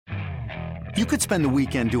You could spend the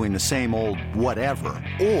weekend doing the same old whatever,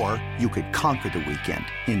 or you could conquer the weekend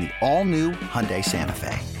in the all-new Hyundai Santa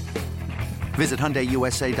Fe. Visit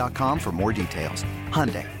HyundaiUSA.com for more details.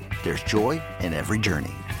 Hyundai, there's joy in every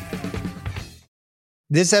journey.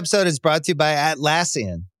 This episode is brought to you by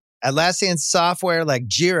Atlassian. Atlassian software like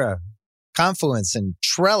Jira, Confluence, and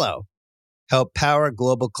Trello help power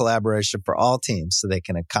global collaboration for all teams so they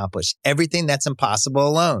can accomplish everything that's impossible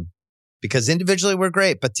alone. Because individually we're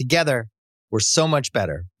great, but together we're so much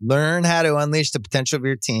better. Learn how to unleash the potential of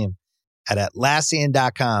your team at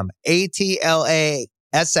Atlassian.com. Atlassian.com.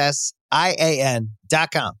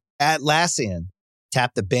 Atlassian.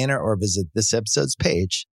 Tap the banner or visit this episode's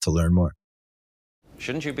page to learn more.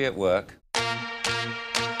 Shouldn't you be at work?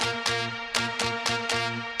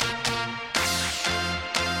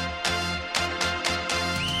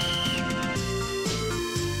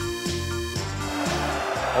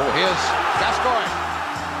 Oh, here's Gascoigne.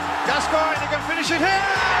 Gascoigne, he can finish it here!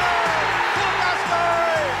 Paul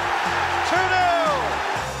Gascoigne!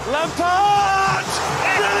 2-0! Lampard!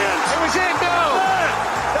 Brilliant! It was in, no!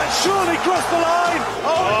 That surely crossed the line!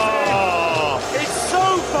 Oh, it's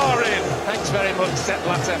so far in! Thanks very much, Sepp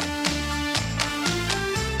Blatter.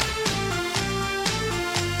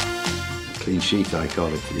 Clean sheet, I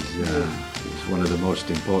call it, is one of the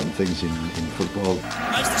most important things in football.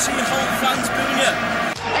 Nice to see home fans booing you.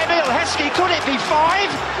 Emil Heskey, could it be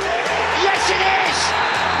 5? Yes, it is!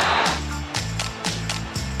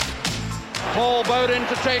 Paul Bowden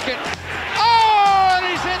to take it. Oh, and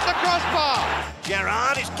he's hit the crossbar.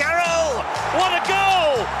 Gerrard, it's Carroll. What a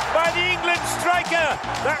goal by the England striker.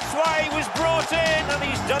 That's why he was brought in, and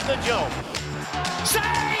he's done the job.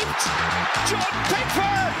 Saved! John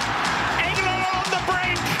Pickford! England are on the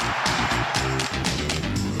brink.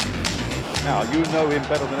 Now, you know him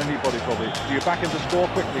better than anybody probably. Do you back him to score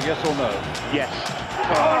quickly, yes or no? Yes.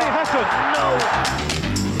 Oh, and he hasn't!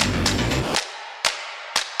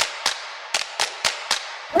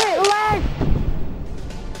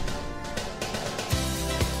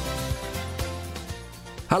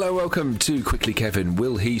 Hello, welcome to Quickly Kevin.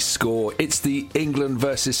 Will he score? It's the England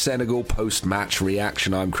versus Senegal post-match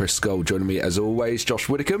reaction. I'm Chris Skull. Joining me as always, Josh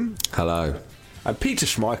Widdicombe. Hello. And Peter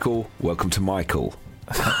Schmeichel. Welcome to Michael.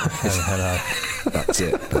 Hello. That's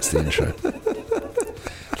it. That's the intro.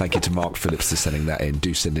 Thank you to Mark Phillips for sending that in.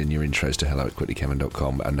 Do send in your intros to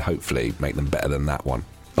hello@quicklykevin.com and hopefully make them better than that one.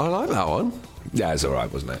 I like that one. Yeah, it's all right,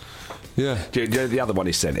 wasn't it? Yeah. The other one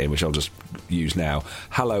he sent in, which I'll just use now.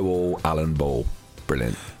 Hello all, Alan Ball.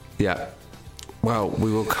 Brilliant. Yeah. Well,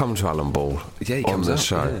 we will come to Alan Ball on the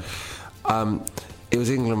show. Yeah. It was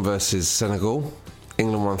England versus Senegal.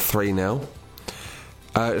 England won 3-0.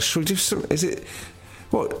 Should we do some... Is it...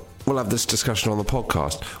 Well, we'll have this discussion on the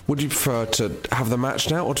podcast. Would you prefer to have the match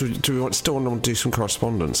now, or do we still want to do some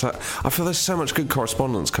correspondence? I feel there's so much good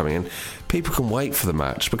correspondence coming in. People can wait for the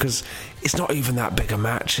match, because it's not even that big a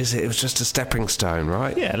match, is it? It was just a stepping stone,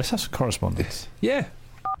 right? Yeah, let's have some correspondence. Yeah.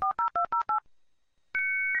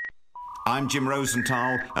 I'm Jim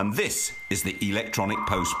Rosenthal, and this is the Electronic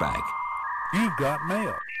Postbag. You've got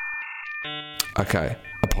mail. Okay,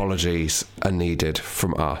 apologies are needed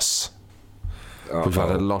from us. We've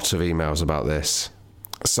had a lot of emails about this.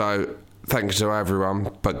 So, thank you to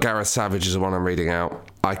everyone, but Gareth Savage is the one I'm reading out.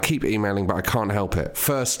 I keep emailing, but I can't help it.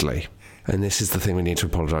 Firstly, and this is the thing we need to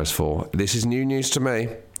apologise for, this is new news to me.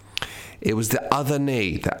 It was the other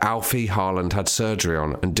knee that Alfie Haaland had surgery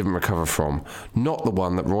on and didn't recover from, not the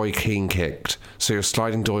one that Roy Keane kicked. So your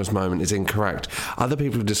sliding doors moment is incorrect. Other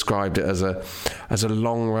people have described it as a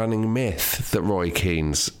long-running myth that Roy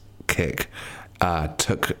Keane's kick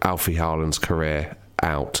took Alfie Haaland's career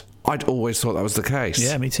out. I'd always thought that was the case.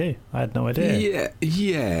 Yeah, me too. I had no idea.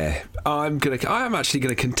 Yeah. I am actually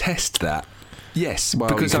gonna contest that. Yes, well,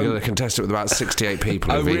 because I'm going to contest it with about 68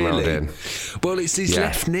 people who've emailed in. Well, it's his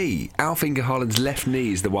left knee. Alf Inge Haaland's left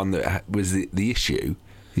knee is the one that was the issue.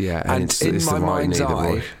 Yeah, and it's in my the right mind's knee,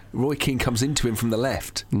 eye, Roy Keane comes into him from the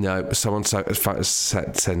left. No, someone sent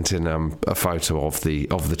in a photo of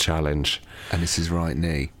the challenge, and it's his right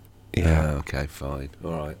knee. Yeah. Oh, okay, fine.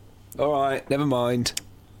 All right. Never mind.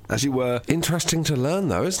 As you were. Interesting to learn,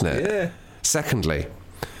 though, isn't it? Yeah. Secondly,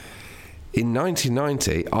 in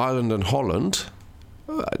 1990, Ireland and Holland.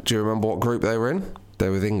 Do you remember what group they were in? They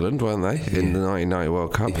were with England, weren't they? Yeah. In the 1990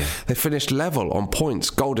 World Cup. Yeah. They finished level on points,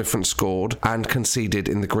 goal difference scored, and conceded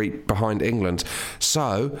in the group behind England.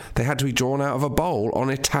 So they had to be drawn out of a bowl on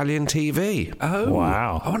Italian TV. Oh,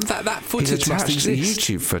 wow! I wonder that footage must exist. The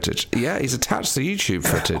YouTube footage. Yeah, he's attached the YouTube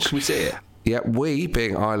footage. Can we see it? Yeah, we,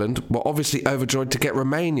 being Ireland, were obviously overjoyed to get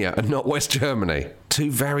Romania and not West Germany. Two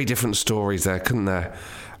very different stories there, couldn't there?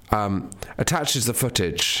 attaches the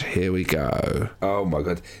footage. Here we go. Oh my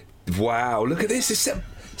God! Wow! Look at this. It's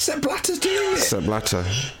Sepp Blatter's doing it. Sepp Blatter.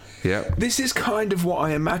 Yeah. This is kind of what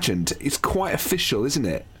I imagined. It's quite official, isn't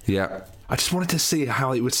it? Yeah. I just wanted to see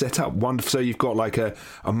how it would set up. So you've got like a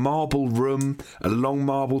marble room, a long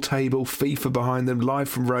marble table, FIFA behind them, live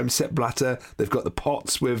from Rome, Sepp Blatter. They've got the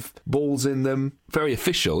pots with balls in them. Very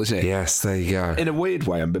official, isn't it? Yes, there you go. In a weird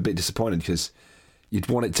way, I'm a bit disappointed because you'd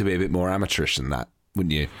want it to be a bit more amateurish than that,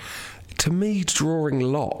 wouldn't you? To me, drawing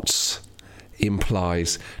lots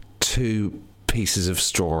implies 2 pieces of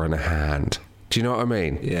straw in a hand. Do you know what I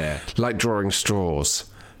mean? Yeah. Like drawing straws.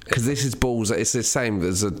 Because this is balls. It's the same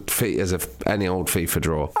as any old FIFA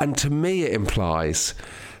draw. And to me, it implies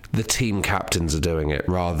the team captains are doing it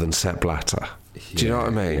rather than Sepp Blatter. Do you know what I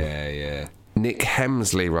mean? Yeah. Nick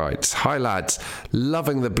Hemsley writes, "Hi lads,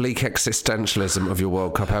 loving the bleak existentialism of your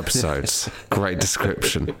World Cup episodes." Great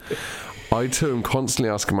description. I too am constantly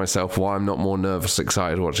asking myself why I'm not more nervous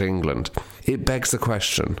excited to watch England. It begs the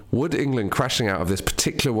question, would England crashing out of this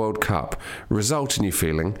particular World Cup result in you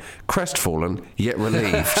feeling crestfallen yet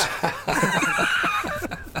relieved?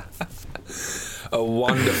 A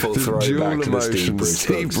wonderful throwback dual to emotions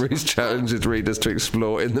Steve Bruce challenges readers to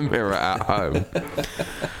explore in the mirror at home.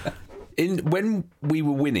 When we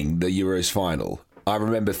were winning the Euros final, I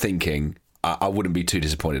remember thinking I wouldn't be too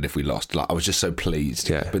disappointed if we lost. Like, I was just so pleased.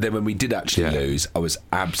 Yeah. But then when we did actually lose, I was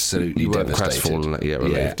absolutely devastated. Crestfallen,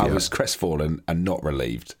 relieved. I was crestfallen and not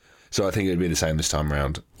relieved. So I think it would be the same this time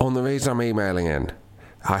round. On the reason I'm emailing in,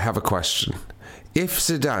 I have a question. If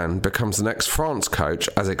Zidane becomes the next France coach,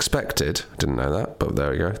 as expected, didn't know that, but there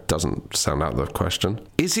we go, doesn't sound out the question,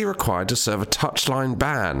 is he required to serve a touchline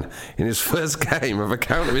ban in his first game of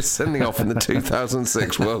account of his sending off in the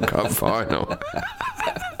 2006 World Cup final?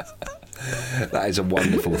 That is a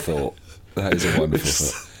wonderful thought. There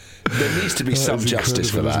needs to be some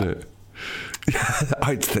justice for that.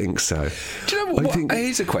 I'd think so. Do you know what?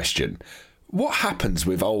 Here's a question. What happens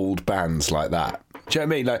with old bans like that? Do you know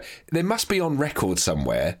what I mean? Like, they must be on record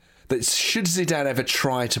somewhere that should Zidane ever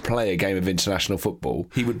try to play a game of international football,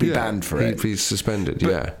 he would be banned for it. He'd be suspended,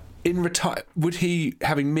 but would he,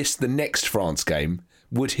 having missed the next France game,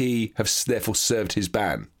 would he have therefore served his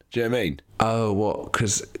ban? Do you know what I mean? Oh, what?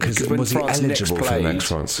 Because was France he eligible for the next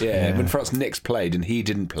France? Yeah, when France next played and he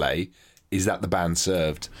didn't play, is that the ban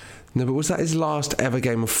served? No, but was that his last ever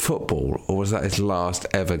game of football, or was that his last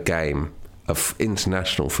ever game of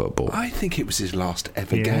international football? I think it was his last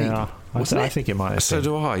ever game. I think it might have So been.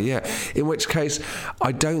 do I, yeah. In which case,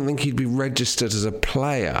 I don't think he'd be registered as a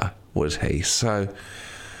player, would he? So,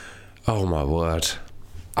 oh my word.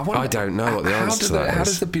 I don't know what the answer to that is. How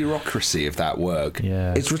does the bureaucracy of that work?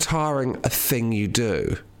 Yeah. Is retiring a thing you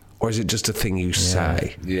do, or is it just a thing you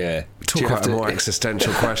say? Yeah. Talk about more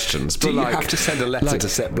existential questions. Do you have to send a letter to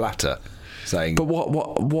Sepp Blatter saying? But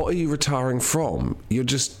what are you retiring from? You're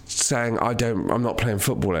just saying I'm not playing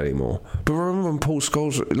football anymore. But remember when Paul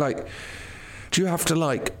Scholes, do you have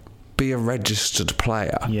to be a registered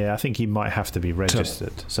player? Yeah, I think he might have to be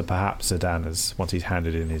registered. So perhaps Zidane, once he's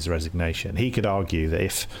handed in his resignation, he could argue that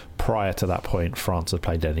if prior to that point France had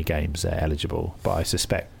played any games, they're eligible. But I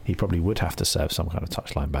suspect he probably would have to serve some kind of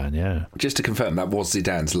touchline ban, yeah. Just to confirm, that was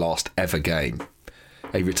Zidane's last ever game.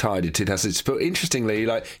 He retired in 2006. But interestingly,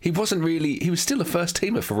 he was still a first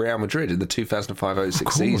teamer for Real Madrid in the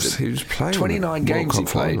 2005-06 season. He was playing 29 games he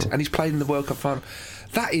played, final. and he's played in the World Cup final.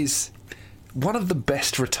 That is one of the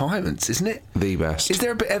best retirements, isn't it? The best. Is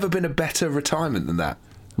there ever been a better retirement than that?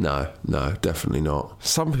 No, definitely not.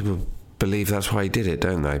 Some people believe that's why he did it,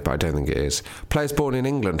 don't they? But I don't think it is. Players born in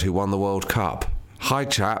England who won the World Cup. Hi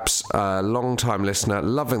chaps, long-time listener,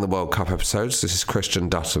 loving the World Cup episodes. This is Christian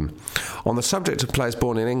Dutton. On the subject of players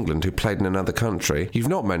born in England who played in another country, you've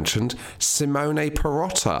not mentioned Simone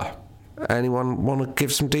Perotta. Anyone want to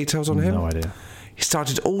give some details on him? No idea. He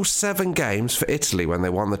started all 7 games for Italy when they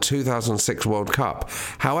won the 2006 World Cup.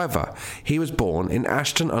 However, he was born in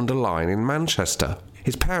Ashton-under-Lyne in Manchester.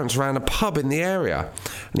 His parents ran a pub in the area,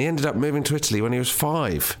 and he ended up moving to Italy when he was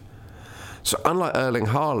 5. So unlike Erling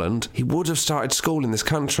Haaland, he would have started school in this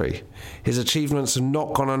country. His achievements have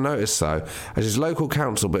not gone unnoticed, though, as his local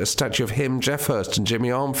council built a statue of him, Geoff Hurst and Jimmy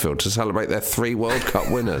Armfield to celebrate their 3 World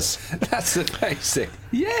Cup winners. That's amazing.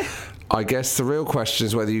 Yeah. I guess the real question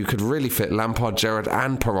is whether you could really fit Lampard, Gerrard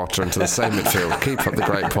and Perotta into the same midfield. Keep up the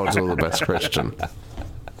great pods, all the best, Christian.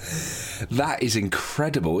 That is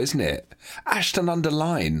incredible, isn't it?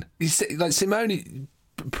 Ashton-under-Lyne. Simone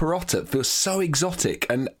Perotta feels so exotic,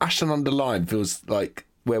 and Ashton-under-Lyne feels like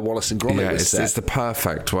where Wallace and Gromit was set. It's the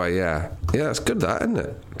perfect way, yeah. Yeah, it's good, that, isn't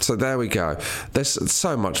it? So there we go. There's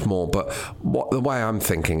so much more, but the way I'm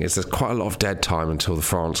thinking is there's quite a lot of dead time until the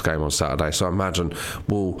France game on Saturday, so I imagine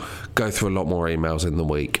we'll go through a lot more emails in the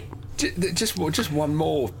week. Just one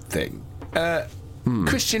more thing.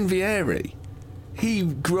 Christian Vieri, he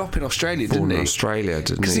grew up in Australia, didn't he? Born in Australia, didn't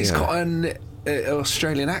he? Because he's got an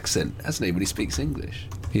Australian accent, hasn't he, when he speaks English?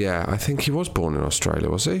 Yeah, I think he was born in Australia,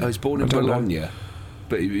 was he? Oh, he was born in Bologna.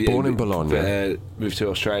 But born in Bologna. Moved to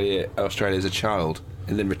Australia as a child,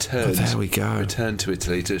 and then returned. Oh, there we go. Returned to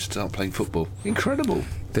Italy to start playing football. Incredible.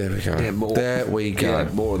 There we go. Yeah, more. There we go. Yeah,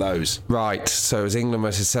 more of those. Right. So it was England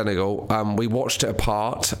versus Senegal. We watched it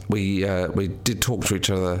apart. We did talk to each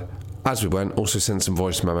other as we went. Also sent some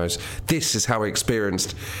voice memos. This is how we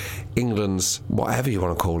experienced England's, whatever you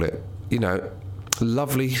want to call it. You know,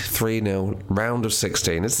 lovely 3-0 round of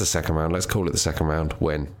 16. It's the second round. Let's call it the second round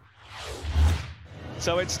win.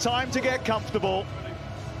 So it's time to get comfortable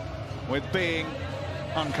with being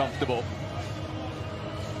uncomfortable.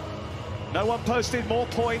 No one posted more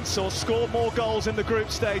points or scored more goals in the group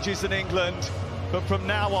stages than England, but from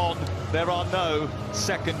now on, there are no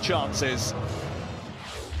second chances.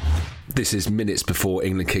 This is minutes before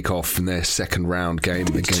England kick off in their second round game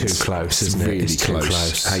against. Too close, isn't it? Really it's too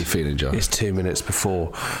close. How you feeling, John? It's 2 minutes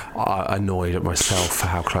before. I annoyed at myself for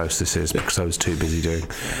how close this is because I was too busy doing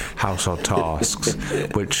household tasks,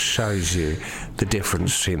 which shows you the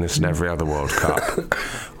difference between this and every other World Cup,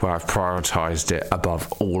 where I've prioritised it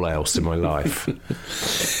above all else in my life.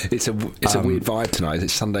 It's a weird vibe tonight.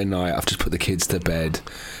 It's Sunday night. I've just put the kids to bed.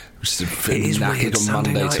 It is knackered on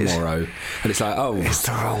Monday tomorrow, and it's like, oh, it's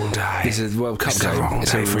the wrong day. It's a World Cup game.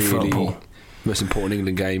 It's a really most important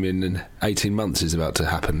England game in 18 months is about to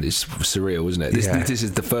happen. It's surreal, isn't it? This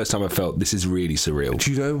is the first time I felt this is really surreal.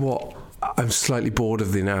 Do you know what? I'm slightly bored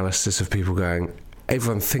of the analysis of people going,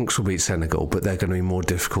 everyone thinks we'll beat Senegal, but they're going to be more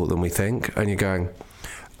difficult than we think, and you're going,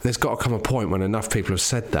 there's got to come a point when enough people have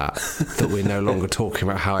said that we're no longer talking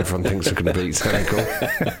about how everyone thinks we're going to beat Senegal.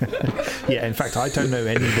 Yeah, in fact, I don't know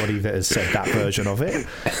anybody that has said that version of it.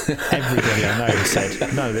 Everybody I know has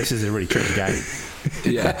said, no, this is a really tricky game.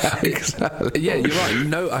 Yeah, exactly. Yeah, you're right.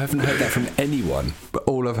 No, I haven't heard that from anyone. But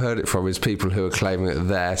all I've heard it from is people who are claiming that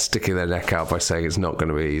they're sticking their neck out by saying it's not going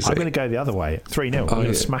to be easy. I'm going to go the other way. 3-0. We're going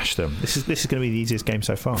to smash them. This is going to be the easiest game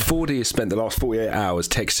so far. Fordy has spent the last 48 hours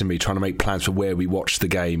texting me trying to make plans for where we watch the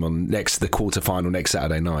game on the quarter-final next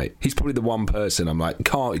Saturday night. He's probably the one person I'm like,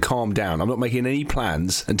 calm down. I'm not making any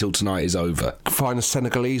plans until tonight is over. Find a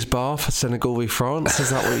Senegalese bar for Senegal v France.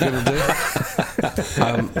 Is that what you're going to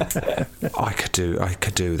do? I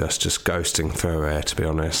could do this just ghosting through here, to be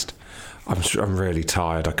honest. I'm really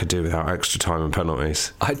tired. I could do without extra time and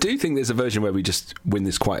penalties. I do think there's a version where we just win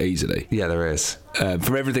this quite easily. Yeah, there is.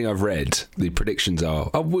 From everything I've read, the predictions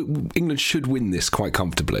are England should win this quite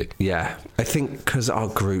comfortably. Yeah, I think because our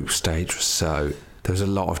group stage was there was a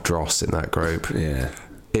lot of dross in that group. Yeah.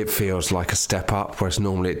 It feels like a step up, whereas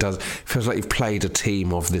normally it feels like you've played a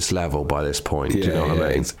team of this level by this point. Yeah, do you know what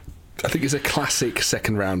I mean? I think it's a classic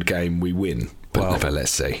second round game we win. But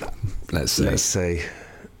let's see. Let's see.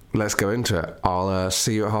 Let's go into it. I'll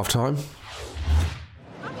see you at half time.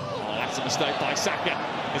 That's a mistake by Saka.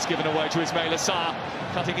 It's given away to Ismaila Sarr.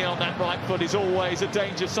 Cutting in on that right foot is always a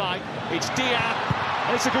danger sign. It's Diab,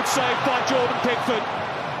 and it's a good save by Jordan Pickford.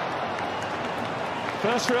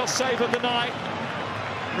 First real save of the night.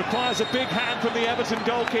 Requires a big hand from the Everton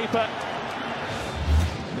goalkeeper.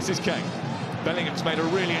 This is Kane. Bellingham's made a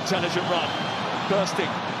really intelligent run. Bursting,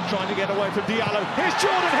 trying to get away from Diallo. Here's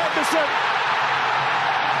Jordan Henderson.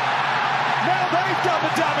 Now they've done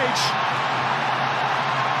the damage.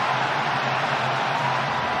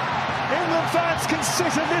 England fans can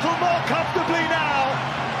sit a little more comfortably now.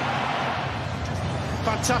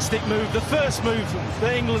 Fantastic move, the first move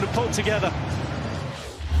that England have pulled together.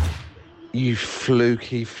 You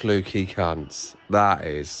fluky cunts. That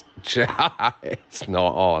is it's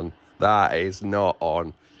not on. That is not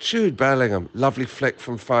on. Jude Bellingham, lovely flick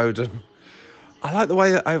from Foden. I like the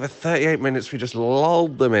way that over 38 minutes we just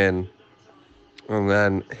lulled them in and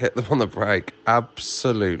then hit them on the break.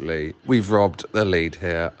 Absolutely. We've robbed the lead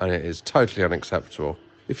here and it is totally unacceptable.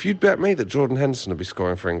 If you'd bet me that Jordan Henderson would be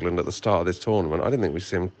scoring for England at the start of this tournament, I didn't think we'd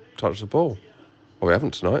see him touch the ball. Well, we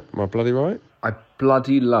haven't tonight. Am I bloody right? I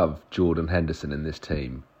bloody love Jordan Henderson in this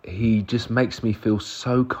team. He just makes me feel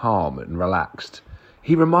so calm and relaxed.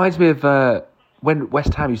 He reminds me of when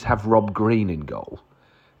West Ham used to have Rob Green in goal.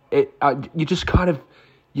 You just kind of,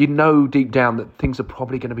 deep down that things are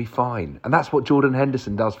probably going to be fine. And that's what Jordan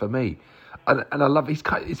Henderson does for me. And I love,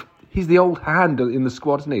 he's the old hand in the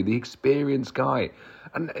squad, isn't he? The experienced guy.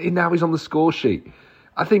 And now he's on the score sheet.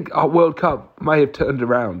 I think our World Cup may have turned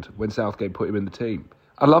around when Southgate put him in the team.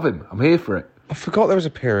 I love him. I'm here for it. I forgot there was a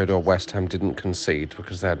period where West Ham didn't concede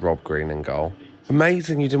because they had Rob Green in goal.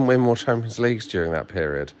 Amazing you didn't win more Champions Leagues during that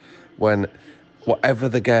period when, whatever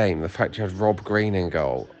the game, the fact you had Rob Green in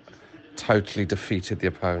goal totally defeated the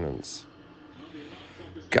opponents.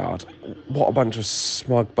 God, what a bunch of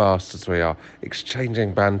smug bastards we are.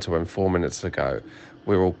 Exchanging banter when 4 minutes ago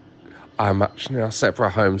we were all, I imagine, in our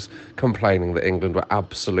separate homes complaining that England were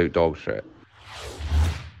absolute dog shit.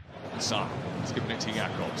 Son has given it to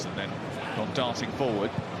Jakobs and then gone darting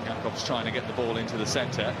forward. Jakobs trying to get the ball into the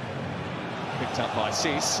centre. Picked up by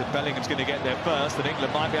Cease, and Bellingham's going to get there first, and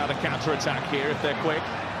England might be able to counter-attack here if they're quick.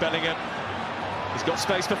 Bellingham, he's got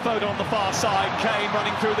space for Foden on the far side. Kane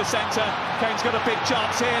running through the centre. Kane's got a big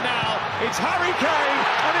chance here now. It's Harry Kane,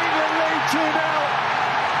 and England lead 2-0.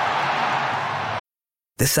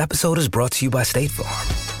 This episode is brought to you by State Farm.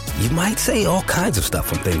 You might say all kinds of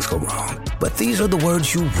stuff when things go wrong, but these are the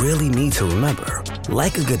words you really need to remember.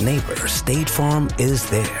 Like a good neighbor, State Farm is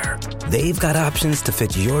there. They've got options to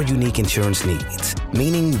fit your unique insurance needs,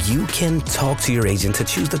 meaning you can talk to your agent to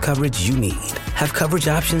choose the coverage you need, have coverage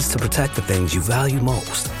options to protect the things you value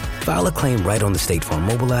most, file a claim right on the State Farm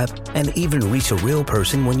mobile app, and even reach a real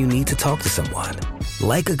person when you need to talk to someone.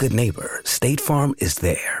 Like a good neighbor, State Farm is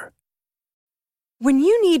there. When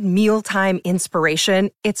you need mealtime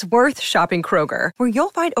inspiration, it's worth shopping Kroger, where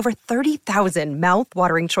you'll find over 30,000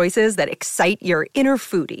 mouth-watering choices that excite your inner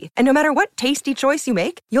foodie. And no matter what tasty choice you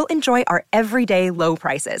make, you'll enjoy our everyday low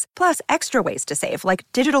prices, plus extra ways to save, like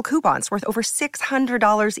digital coupons worth over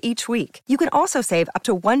 $600 each week. You can also save up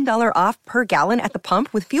to $1 off per gallon at the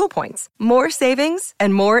pump with fuel points. More savings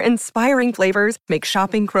and more inspiring flavors make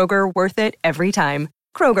shopping Kroger worth it every time.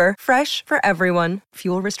 Kroger, fresh for everyone.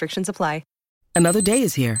 Fuel restrictions apply. Another day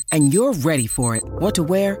is here, and you're ready for it. What to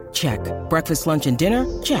wear? Check. Breakfast, lunch, and dinner?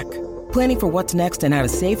 Check. Planning for what's next and how to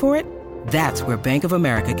save for it? That's where Bank of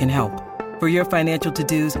America can help. For your financial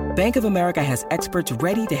to-dos, Bank of America has experts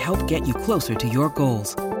ready to help get you closer to your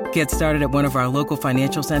goals. Get started at one of our local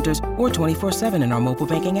financial centers or 24/7 in our mobile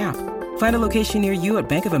banking app. Find a location near you at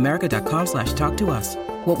bankofamerica.com/talktous.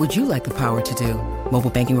 What would you like the power to do?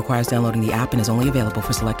 Mobile banking requires downloading the app and is only available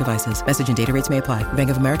for select devices. Message and data rates may apply.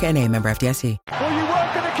 Bank of America NA, member FDIC. Well, you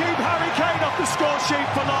weren't going to keep Harry Kane off the score sheet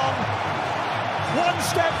for long. One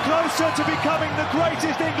step closer to becoming the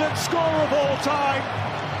greatest England scorer of all time.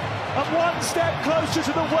 And one step closer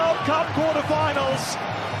to the World Cup quarter-finals.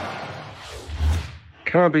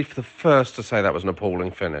 Can I be the first to say that was an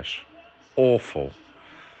appalling finish? Awful.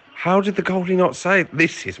 How did the goalie not say,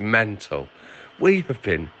 this is mental? We have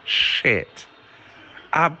been shit.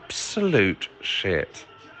 Absolute shit.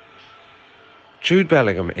 Jude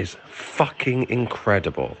Bellingham is fucking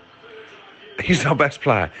incredible. He's our best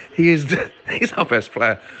player. He's our best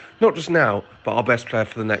player. Not just now, but our best player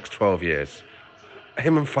for the next 12 years.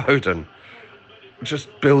 Him and Foden. Just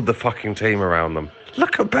build the fucking team around them.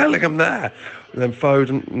 Look at Bellingham there. And then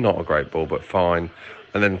Foden, not a great ball, but fine.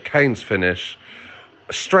 And then Kane's finish.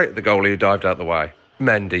 Straight at the goalie who dived out the way.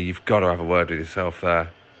 Mendy, you've got to have a word with yourself there.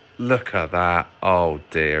 Look at that. Oh,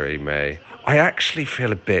 dearie me. I actually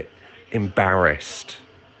feel a bit embarrassed.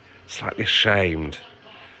 Slightly ashamed.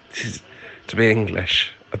 This is, to be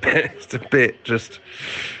English, it's a bit just...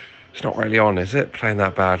 It's not really on, is it? Playing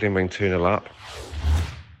that badly and being 2-0 up.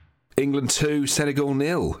 England 2, Senegal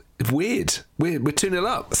 0. Weird. We're 2-0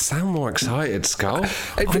 up. Sound more excited, Skull.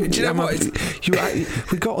 Do you know what?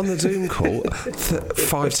 We got on the Zoom call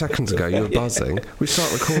 5 seconds ago. You were buzzing. We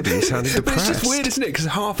start recording. You sounded depressed. But it's just weird, isn't it? Because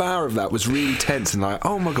half hour of that was really tense and like,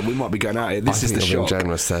 oh my god, we might be going out here. This is the shock.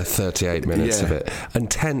 Generous there. 38 minutes of it, and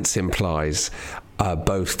tense implies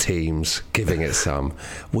both teams giving it some.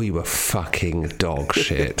 We were fucking dog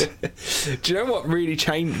shit. Do you know what really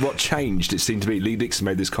changed? What changed? It seemed to be. Lee Dixon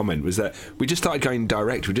made this comment was that we just started going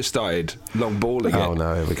direct. We just started long balling. Oh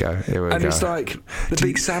no! Here we go. And it's like the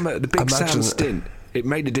Big Sam stint. It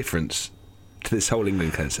made a difference to this whole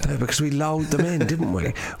England concert. No, because we lulled them in, didn't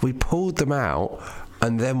we? We pulled them out.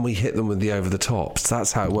 And then we hit them with the over-the-tops.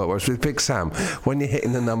 That's how it works. Whereas with Big Sam, when you're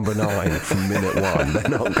hitting the number 9 from minute 1, they're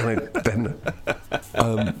not going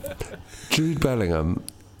to... Jude Bellingham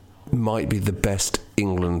might be the best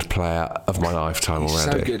England player of my lifetime already. He's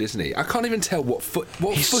so good, isn't he? I can't even tell what footed.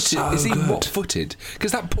 Is he what-footed?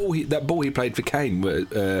 Because that ball he played for Kane,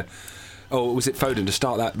 or was it Foden to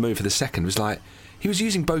start that move for the second, was like... He was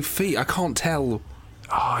using both feet. I can't tell...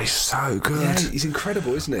 Oh, he's so good. Yeah, he's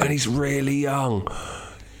incredible, isn't he? And he's really young.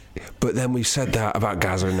 But then we said that about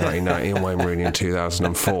Gazza in 1990 and Wayne Rooney in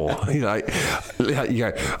 2004. You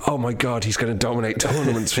go, oh my God, he's going to dominate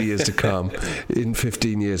tournaments for years to come. In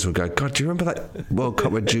 15 years, we'll go, God, do you remember that World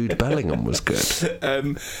Cup where Jude Bellingham was good?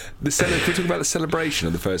 We're talking about the celebration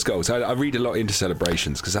of the first goal. So I read a lot into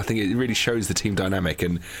celebrations because I think it really shows the team dynamic.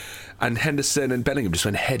 And Henderson and Bellingham just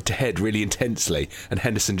went head to head really intensely. And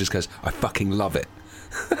Henderson just goes, I fucking love it.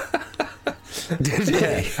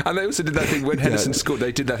 Yeah, and they also did that thing when Henderson scored.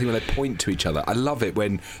 They did that thing when they point to each other. I love it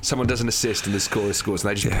when someone does an assist and the scorer scores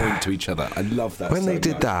and they just point to each other. I love that. When they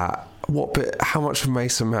did that, how much of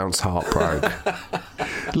Mason Mount's heart broke?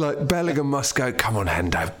 Like, Bellingham must go, come on,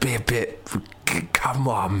 Hendo, be a bit, come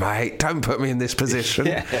on, mate, don't put me in this position.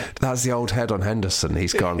 That's the old head on Henderson.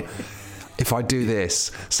 He's gone, if I do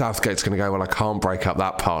this, Southgate's going to go, well, I can't break up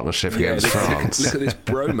that partnership against France. Look at this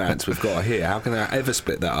bromance we've got here. How can I ever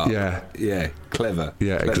split that up? Yeah, clever.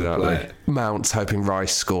 Yeah, clever exactly. Play. Mount's hoping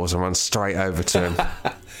Rice scores and runs straight over to him.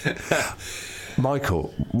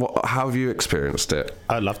 Michael, how have you experienced it?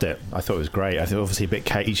 I loved it. I thought it was great. I thought obviously a bit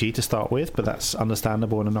cagey to start with, but that's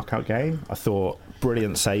understandable in a knockout game. I thought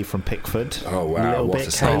brilliant save from Pickford. Oh wow, what a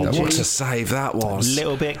save! What a save that was. A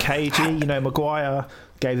little bit cagey. You know, Maguire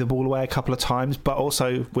gave the ball away a couple of times, but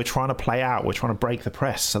also we're trying to play out. We're trying to break the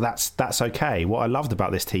press, so that's okay. What I loved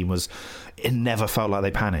about this team was it never felt like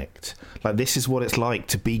they panicked. Like, this is what it's like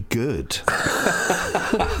to be good.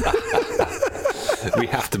 We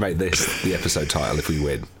have to make this the episode title if we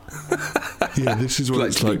win. Yeah, this is what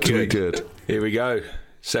it's like to be good. Here we go.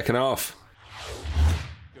 Second half.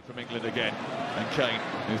 Good from England again. And Kane,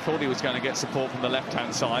 who thought he was going to get support from the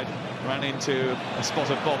left-hand side, ran into a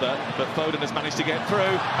spot of bother, but Foden has managed to get through.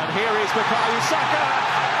 And here is Bukayo Saka!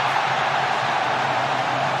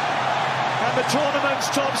 And the tournament's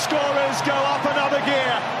top scorers go up another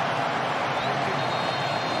gear.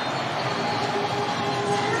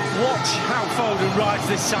 Watch how Foden rides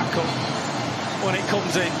this Saka when it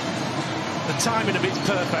comes in. The timing of it's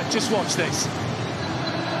perfect. Just watch this.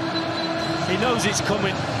 He knows it's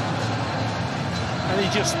coming. And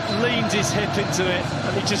he just leans his hip into it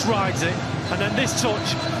and he just rides it. And then this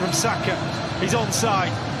touch from Saka, he's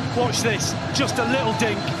onside. Watch this, just a little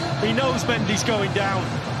dink. He knows Mendy's going down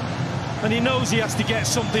and he knows he has to get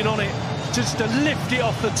something on it just to lift it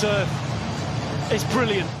off the turf. It's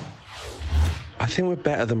brilliant. I think we're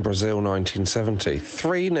better than Brazil 1970.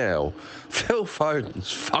 3-0. Phil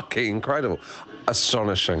Foden's fucking incredible.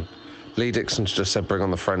 Astonishing. Lee Dixon's just said, bring on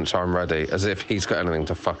the French, I'm ready, as if he's got anything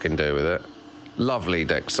to fucking do with it. Love Lee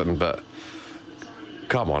Dixon, but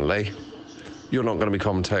come on, Lee. You're not going to be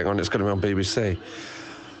commentating on it. It's going to be on BBC.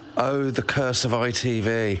 Oh, the curse of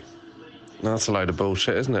ITV. That's a load of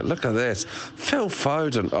bullshit, isn't it? Look at this. Phil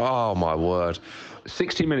Foden. Oh, my word.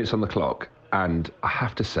 60 minutes on the clock, and I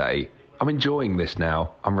have to say, I'm enjoying this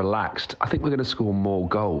now. I'm relaxed. I think we're going to score more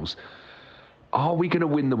goals. Are we going to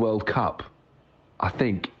win the World Cup? I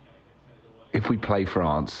think if we play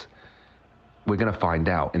France, we're going to find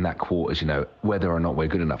out in that quarters, whether or not we're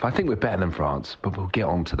good enough. I think we're better than France, but we'll get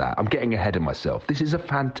on to that. I'm getting ahead of myself. This is a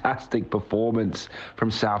fantastic performance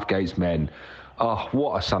from Southgate's men. Oh,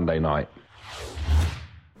 what a Sunday night.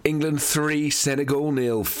 England 3, Senegal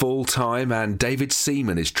 0 full time, and David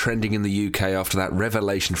Seaman is trending in the UK after that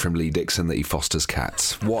revelation from Lee Dixon that he fosters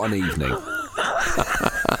cats. What an evening.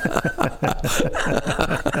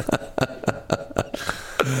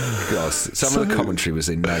 God, some of the commentary was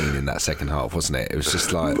inane in that second half, wasn't it? It was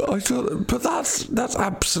just like... I thought, but that's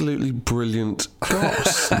absolutely brilliant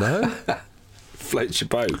goss, no? Floats your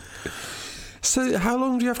boat. So how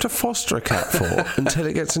long do you have to foster a cat for until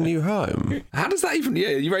it gets a new home? How does that even... Yeah,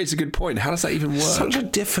 you raise a good point. How does that even work? Such a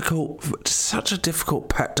difficult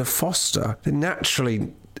pet to foster. They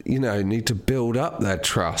naturally, need to build up their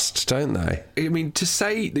trust, don't they? I mean, to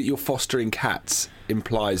say that you're fostering cats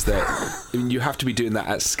implies that you have to be doing that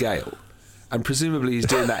at scale. And presumably he's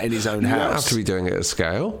doing that in his own house. You don't have to be doing it at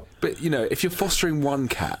scale. But, if you're fostering one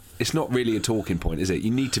cat, it's not really a talking point, is it?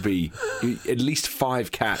 You need to be at least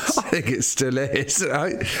 5 cats. I think it still is.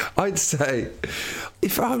 I'd say,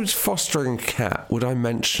 if I was fostering a cat, would I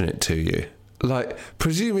mention it to you? Like,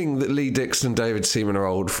 presuming that Lee Dixon and David Seaman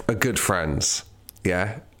are good friends,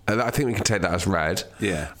 yeah? And I think we can take that as read.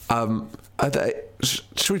 Yeah.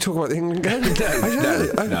 Should we talk about the England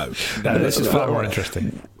game? No. This is far more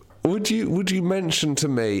interesting. Would you mention to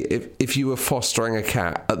me if you were fostering a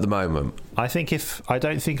cat at the moment? I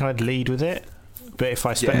don't think I'd lead with it, but if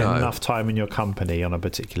I spent enough time in your company on a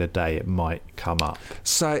particular day, it might come up.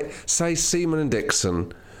 Say Seaman and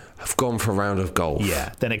Dixon have gone for a round of golf.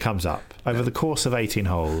 Yeah, then it comes up. Over the course of 18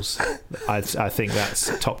 holes, I think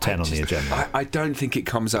that's top 10 on the agenda. I don't think it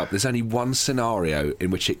comes up. There's only one scenario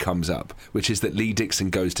in which it comes up, which is that Lee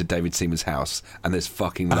Dixon goes to David Seaman's house and there's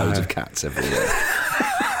fucking loads of cats everywhere.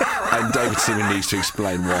 And David Seaman needs to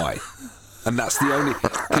explain why. And that's the only...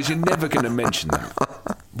 Because you're never going to mention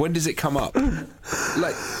that. When does it come up?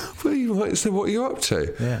 Like, well, you might say, what are you up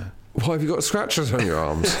to? Yeah. Why have you got scratches on your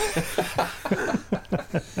arms?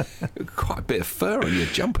 Quite a bit of fur on your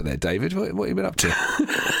jumper there, David. What have you been up to?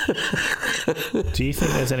 Do you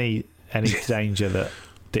think there's any danger that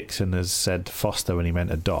Dixon has said foster when he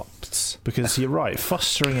meant adopts? Because you're right,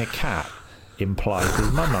 fostering a cat implies,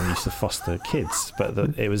 because my mum used to foster kids, but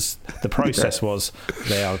the process was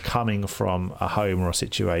they are coming from a home or a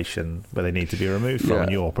situation where they need to be removed from,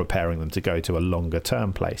 and you're preparing them to go to a longer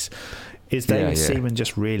term place. Is David Seaman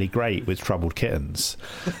just really great with troubled kittens?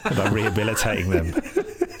 About rehabilitating them?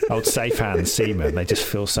 Old safe hands Seaman, they just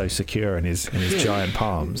feel so secure in his giant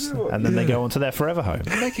palms, and then they go on to their forever home.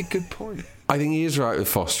 You make a good point. I think he is right with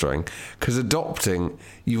fostering, because adopting,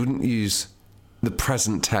 you wouldn't use the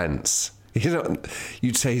present tense.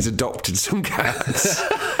 You'd say he's adopted some cats.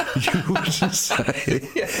 You wouldn't say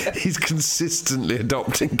he's consistently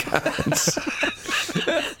adopting cats.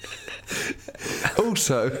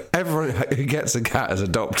 Also, everyone who gets a cat has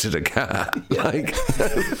adopted a cat. Like,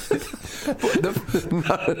 none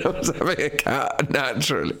of us having a cat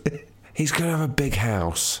naturally. He's going to have a big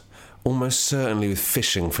house, almost certainly with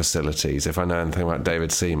fishing facilities, if I know anything about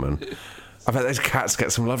David Seaman. I bet those cats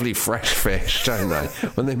get some lovely fresh fish, don't they?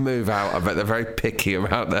 When they move out, I bet they're very picky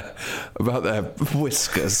about their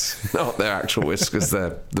whiskers, not their actual whiskers,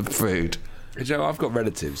 the food. You know, I've got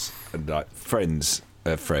relatives and friends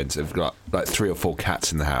have got like 3 or 4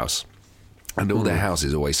 cats in the house, and all their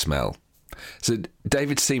houses always smell. So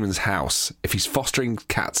David Seaman's house, if he's fostering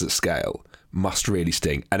cats at scale, must really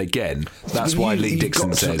stink. And again, that's why Lee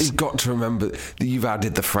Dixon says... You've got to remember that you've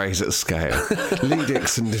added the phrase at scale. Lee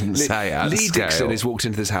Dixon didn't say at Lee scale. Dixon has walked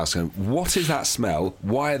into this house going, what is that smell?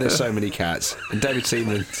 Why are there so many cats? And David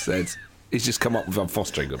Seaman said, he's just come up with, I'm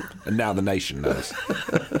fostering them. And now the nation knows.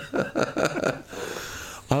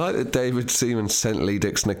 I like that David Seaman sent Lee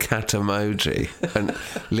Dixon a cat emoji. And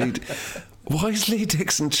why is Lee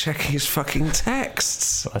Dixon checking his fucking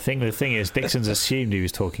texts? I think the thing is, Dixon's assumed he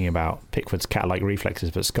was talking about Pickford's cat-like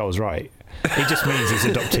reflexes, but Skull's right. It just means he's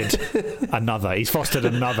adopted he's fostered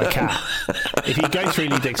another cat. If you go through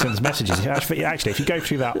Lee Dixon's messages, actually, if you go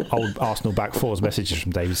through that old Arsenal back four's messages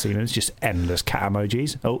from David Seaman, it's just endless cat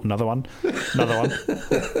emojis. Oh, another one.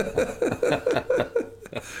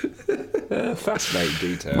 Fascinating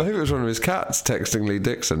detail. Maybe it was one of his cats texting Lee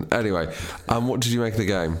Dixon. Anyway, what did you make of the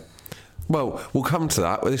game? Well, we'll come to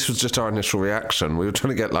that. This was just our initial reaction. We were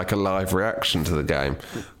trying to get like a live reaction to the game,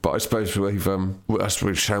 but I suppose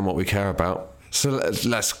we've shown what we care about. So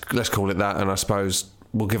let's call it that, and I suppose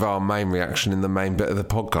we'll give our main reaction in the main bit of the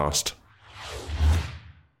podcast.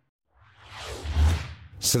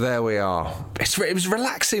 So there we are. It was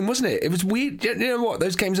relaxing, wasn't it? It was weird. You know what?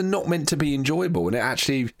 Those games are not meant to be enjoyable, and it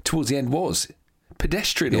actually, towards the end, was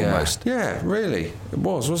pedestrian almost. Yeah, really. It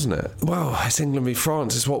was, wasn't it? Well, it's England v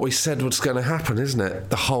France. It's what we said was going to happen, isn't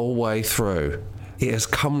it? The whole way through. It has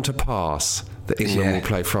come to pass that England will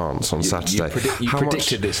play France on Saturday. You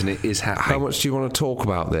predicted this, and it is happening. How much do you want to talk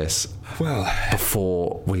about this? Well,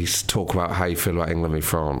 before we talk about how you feel about England v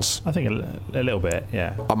France? I think a little bit,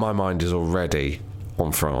 yeah. My mind is already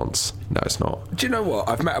on France. No, it's not. Do you know what?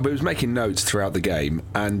 I was making notes throughout the game,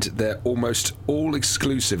 and they're almost all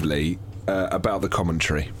exclusively about the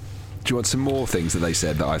commentary. Do you want some more things that they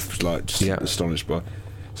said that I've astonished by?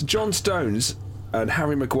 So John Stones and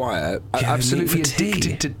Harry Maguire are absolutely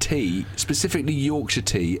addicted to tea, specifically Yorkshire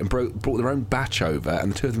tea, and brought their own batch over,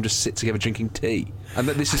 and the two of them just sit together drinking tea. And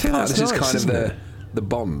that this is kind of the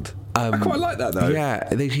bond. I quite like that though.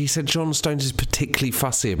 Yeah, he said John Stones is particularly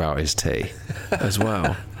fussy about his tea as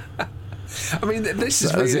well. I mean, this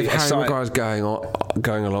is really as if Harry Maguire's going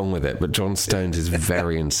along with it, but John Stones is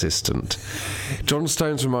very insistent. John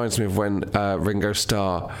Stones reminds me of when Ringo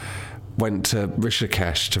Starr went to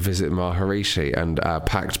Rishikesh to visit Maharishi and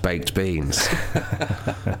packed baked beans.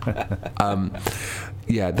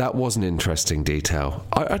 Yeah, that was an interesting detail.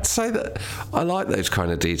 I'd say that I like those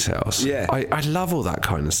kind of details. Yeah. I love all that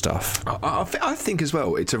kind of stuff. I think as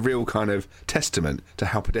well, it's a real kind of testament to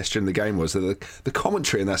how pedestrian the game was. That the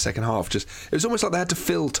commentary in that second half, it was almost like they had to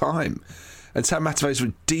fill time. And Sam Matavos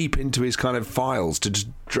was deep into his kind of files to just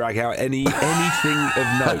drag out anything of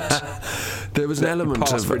note. There was an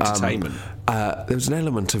element of entertainment. There was an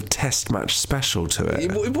element of test match special to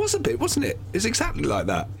it. It was a bit, wasn't it? It's exactly like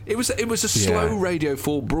that. It was a slow Radio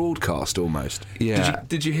 4 broadcast almost. Yeah.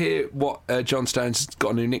 Did you hear what John Stones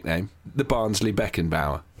got a new nickname? The Barnsley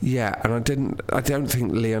Beckenbauer. Yeah, and I don't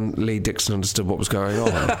think Lee Dixon understood what was going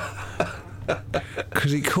on.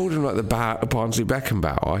 Because he called him like the Barnsley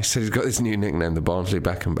Beckenbauer. He said he's got this new nickname, the Barnsley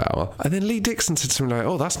Beckenbauer. And then Lee Dixon said something like,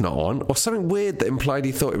 "Oh, that's not on," or something weird that implied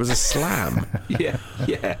he thought it was a slam. Yeah.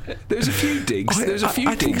 There was a few digs. I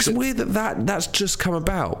think it's weird that's just come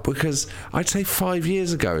about, because I'd say 5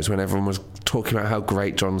 years ago is when everyone was talking about how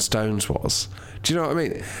great John Stones was. Do you know what I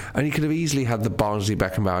mean? And he could have easily had the Barnsley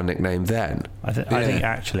Beckenbauer nickname then. I think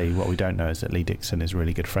actually what we don't know is that Lee Dixon is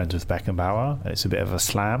really good friends with Beckenbauer, and it's a bit of a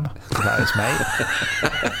slam about his mate.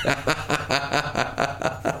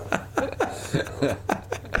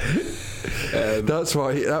 That's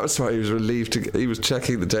why he was relieved he was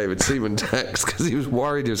checking the David Seaman text, because he was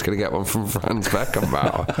worried he was going to get one from Franz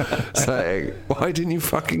Beckenbauer saying, "Why didn't you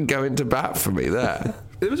fucking go into bat for me there?"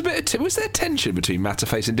 There was a bit was there tension between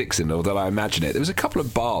Matterface and Dixon, although I imagine it. There was a couple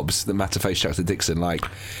of barbs that Matterface chucked at Dixon, like...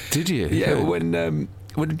 Did you? Yeah, when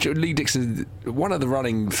Lee Dixon... One of the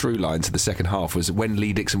running through lines of the second half was when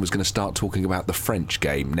Lee Dixon was going to start talking about the French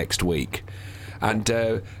game next week. And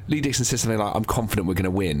Lee Dixon said something like, "I'm confident we're going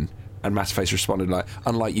to win." And Matterface responded like,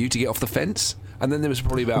 "Unlike you, to get off the fence." And then there was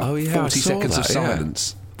probably about 40 seconds of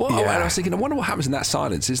silence. Yeah. And I was thinking, I wonder what happens in that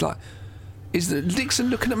silence. Is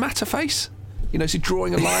Dixon looking at Matterface? You know, is he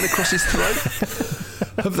drawing a line across his throat?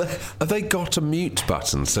 Have they got a mute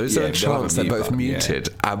button? So is there a chance they're both muted?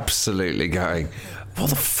 Yeah. Absolutely going,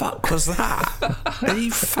 "What the fuck was that?" Are you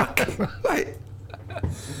fucking... Like,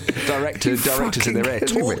 directors in their ear.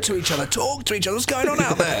 Talk to each other. What's going on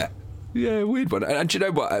out there? Yeah, weird one. And do you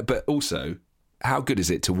know what? But also, how good is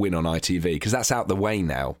it to win on ITV? Because that's out the way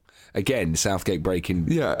now. Again, Southgate breaking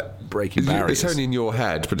barriers. It's only in your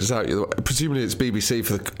head, but it's out. Presumably, it's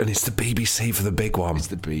BBC and it's the BBC for the big one. It's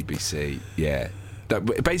the BBC. Yeah.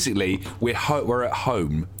 Basically, we're at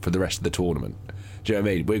home for the rest of the tournament. Do you know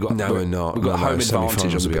what I mean? We're not. We've got home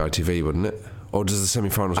advantage. Would be ITV, wouldn't it? Or does the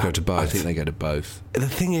semi-finals go to both? I think they go to both. The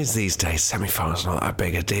thing is, these days, semi-finals not that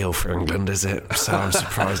big a deal for England, is it? So I'm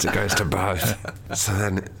surprised it goes to both. So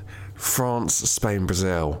then, France, Spain,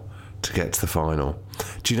 Brazil to get to the final.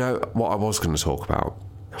 Do you know what I was going to talk about?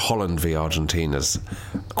 Holland v Argentina's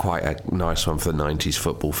quite a nice one for the 90s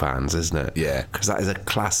football fans, isn't it? Yeah. Because that is a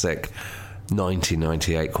classic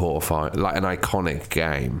 1998 quarterfinal, like an iconic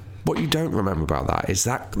game. What you don't remember about that is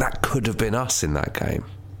that could have been us in that game.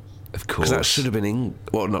 Of course. Because that should have been...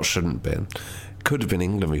 Could have been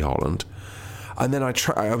England v Holland. And then I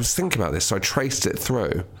was thinking about this, so I traced it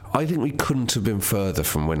through. I think we couldn't have been further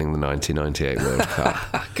from winning the 1998 World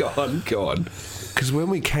Cup. Go on. Because when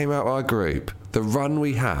we came out of our group, the run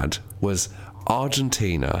we had was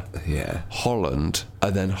Argentina, Holland,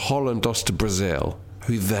 and then Holland lost to Brazil,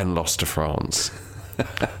 who then lost to France.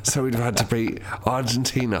 So we'd have had to beat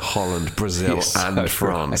Argentina, Holland, Brazil, and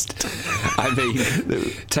France. Right. I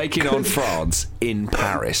mean, taking on France in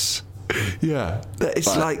Paris. Yeah.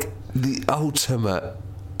 It's like the ultimate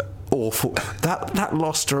awful... That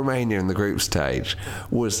loss to Romania in the group stage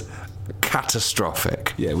was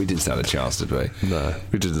catastrophic. Yeah, we didn't stand a chance, did we? No,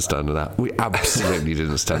 we didn't stand a chance. We absolutely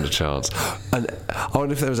didn't stand a chance. And I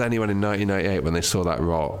wonder if there was anyone in 1998 when they saw that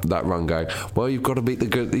run going, "Well, you've got to beat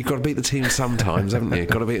the team sometimes, haven't you? You've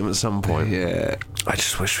got to beat them at some point." Yeah. I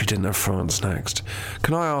just wish we didn't have France next.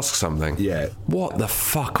 Can I ask something? Yeah. What the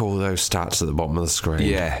fuck are all those stats at the bottom of the screen?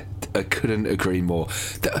 Yeah, I couldn't agree more.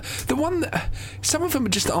 The one that... Some of them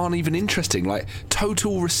just aren't even interesting. Like,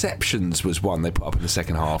 total receptions was one they put up in the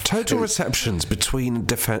second half. Total receptions between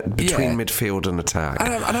midfield and attack.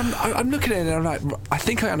 And I'm looking at it and I'm like, I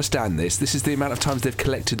think I understand this. This is the amount of times they've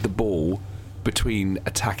collected the ball between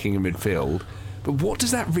attacking and midfield. But what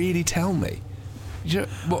does that really tell me? You know,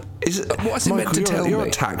 what is it Michael, meant to tell me? You're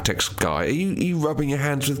a tactics guy. Are you rubbing your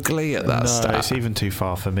hands with glee at that stat? No, it's even too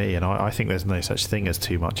far for me, and I think there's no such thing as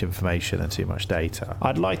too much information and too much data.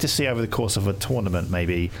 I'd like to see over the course of a tournament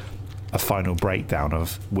maybe a final breakdown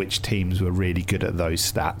of which teams were really good at those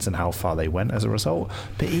stats and how far they went as a result.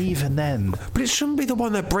 But even then... But it shouldn't be the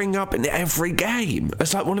one they bring up in every game.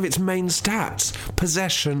 It's like one of its main stats.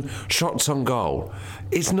 Possession, shots on goal.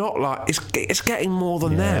 It's not like... It's getting more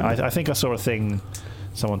than them. I think I saw a thing...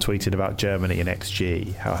 Someone tweeted about Germany and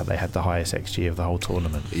XG, how they had the highest XG of the whole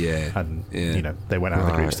tournament. Yeah. And, you know, they went out of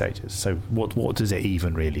the group stages. So what does it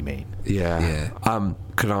even really mean? Yeah.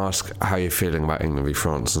 Can I ask how you're feeling about England v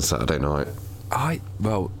France on Saturday night? I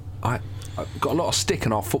got a lot of stick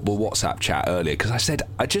in our football WhatsApp chat earlier because I said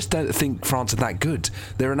I just don't think France are that good.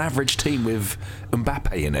 They're an average team with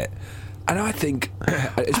Mbappe in it. And I think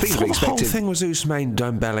it's been expected. The whole thing was Ousmane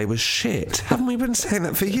Dembele was shit. Haven't we been saying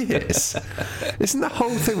that for years? Isn't the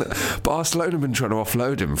whole thing that Barcelona have been trying to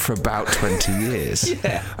offload him for about 20 years?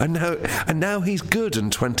 Yeah. And now he's good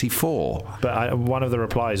and 24. But one of the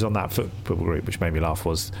replies on that football group, which made me laugh,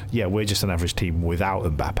 was, "Yeah, we're just an average team without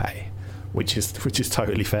Mbappe," which is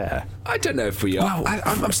totally fair. I don't know if we are. Well,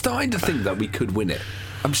 I'm starting to think that we could win it.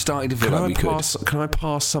 I'm starting to feel like we could. Can I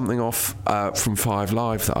pass something off from 5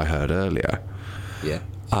 Live that I heard earlier? Yeah.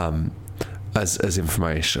 As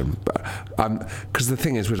information, because the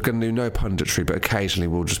thing is, we're going to do no punditry, but occasionally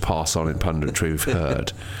we'll just pass on in punditry we've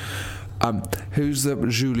heard. Who's the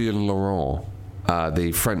Julien Laurent,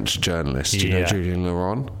 the French journalist? Do you know Julien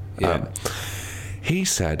Laurent? Yeah. He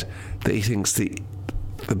said that he thinks the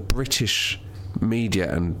British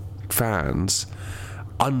media and fans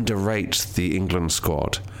underrate the England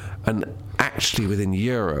squad, and actually within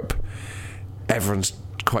Europe everyone's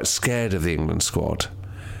quite scared of the England squad,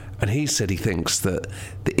 and he said he thinks that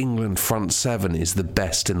the England front seven is the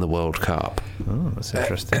best in the World Cup. Oh, that's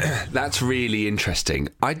interesting. That's really interesting.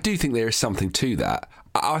 I do think there is something to that.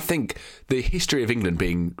 I think the history of England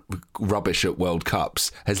being rubbish at World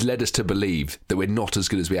Cups has led us to believe that we're not as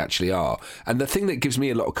good as we actually are. And the thing that gives me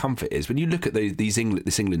a lot of comfort is when you look at this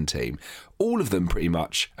England team, all of them pretty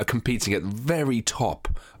much are competing at the very top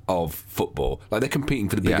of football. Like, they're competing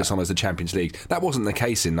for the biggest honours, the Champions League. That wasn't the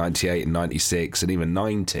case in 98 and 96 and even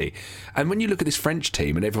 90. And when you look at this French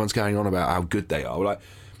team and everyone's going on about how good they are,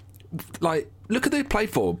 like look at who they played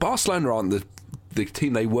for. Barcelona aren't the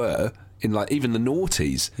team they were in even the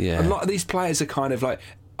noughties. Yeah. And a lot of these players are kind of like...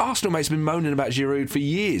 Arsenal mates have been moaning about Giroud for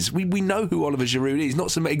years. We know who Oliver Giroud is,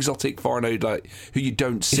 not some exotic foreigner who you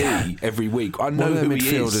don't see every week. I know who he is. One of the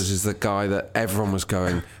midfielders is the guy that everyone was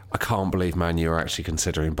going, I can't believe, man, you're actually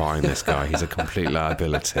considering buying this guy. He's a complete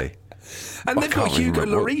liability. And they've got Hugo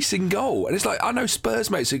Lloris in goal. And it's like, I know Spurs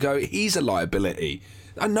mates who go, he's a liability.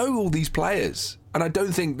 I know all these players. And I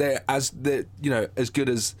don't think they're as good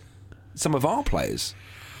as some of our players.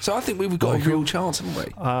 So I think we've got a real chance, haven't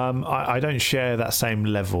we? I don't share that same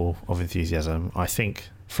level of enthusiasm. I think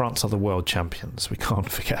France are the world champions. We can't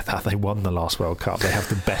forget that. They won the last World Cup. They have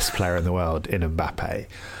the best player in the world in Mbappe.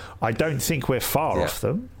 I don't think we're far off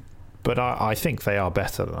them, but I think they are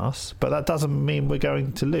better than us. But that doesn't mean we're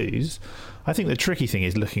going to lose. I think the tricky thing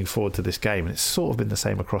is looking forward to this game, and it's sort of been the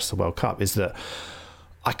same across the World Cup, is that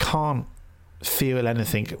I can't feel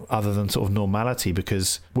anything other than sort of normality,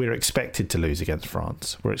 because we're expected to lose against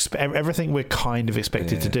France. Everything we're kind of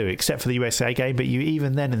expected to do, except for the USA game. But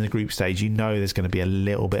even then, in the group stage, there's going to be a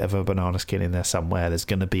little bit of a banana skin in there somewhere. There's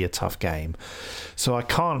going to be a tough game. So I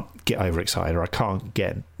can't get overexcited, or I can't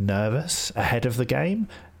get nervous ahead of the game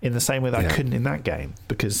in the same way that I couldn't in that game,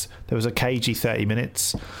 because there was a cagey 30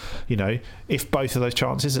 minutes. If both of those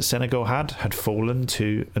chances that Senegal had fallen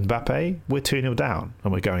to Mbappe, we're 2-0 down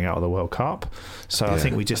and we're going out of the World Cup. So I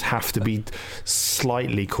think we just have to be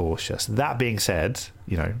slightly cautious. That being said,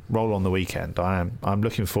 roll on the weekend. I'm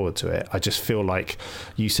looking forward to it. I just feel like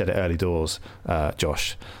you said it early doors,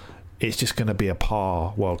 Josh. It's just going to be a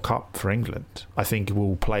par World Cup for England. I think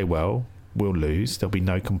we'll play well. We'll lose. There'll be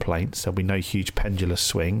no complaints. There'll be no huge pendulous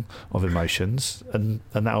swing of emotions, and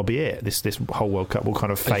that'll be it. This whole World Cup will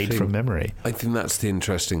kind of fade from memory. I think that's the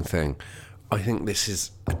interesting thing. I think this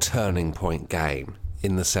is a turning point game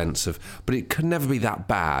in the sense of, but it could never be that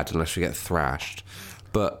bad unless we get thrashed.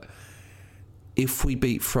 But if we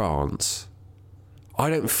beat France, I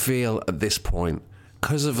don't feel at this point,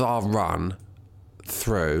 because of our run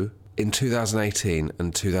through in 2018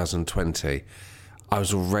 and 2020, I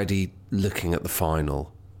was already looking at the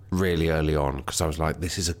final really early on, because I was like,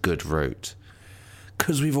 this is a good route.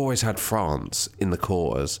 Because we've always had France in the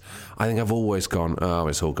quarters, I think I've always gone,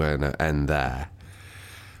 it's all going to end there.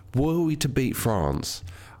 Were we to beat France,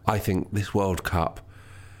 I think this World Cup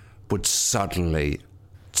would suddenly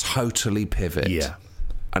totally pivot. Yeah.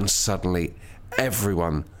 And suddenly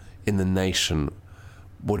everyone in the nation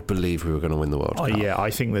would believe we were going to win the World Cup. Yeah,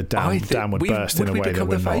 I think the dam would burst in a way that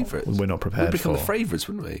we're not prepared for. We'd become the favourites,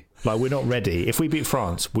 wouldn't we? We're not ready. If we beat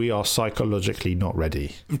France, we are psychologically not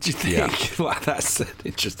ready. Do you think? Well, that's an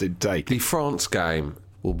interesting take. The France game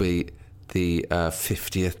will be the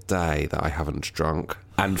 50th day that I haven't drunk.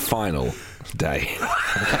 And final day.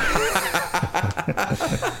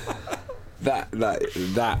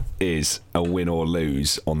 That is a win or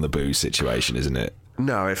lose on the booze situation, isn't it?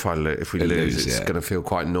 No, if we lose, it's going to feel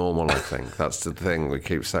quite normal, I think. That's the thing we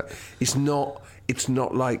keep saying. It's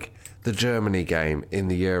not like the Germany game in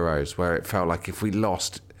the Euros, where it felt like if we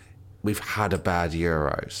lost, we've had a bad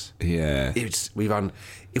Euros. Yeah.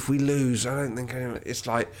 If we lose, I don't think it's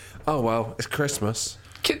like, oh well, it's Christmas.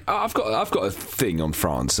 I've got a thing on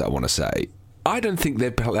France that I want to say. I don't think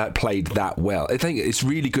they've played that well. I think it's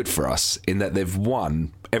really good for us in that they've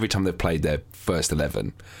won every time they've played their first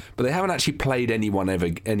 11, but they haven't actually played anyone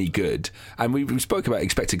ever any good. And we spoke about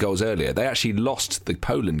expected goals earlier. They actually lost the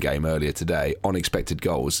Poland game earlier today on expected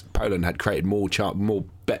goals. Poland had created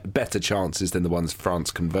better chances than the ones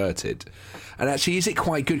France converted. And actually, is it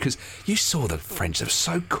quite good? Because you saw the French; they were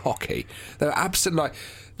so cocky. They were absolutely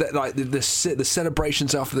like the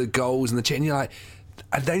celebrations after the goals and the and you're like,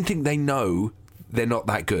 I don't think they know they're not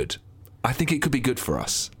that good. I think it could be good for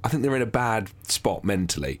us. I think they're in a bad spot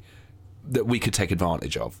mentally that we could take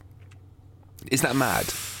advantage of. Is that mad,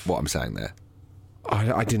 what I'm saying there?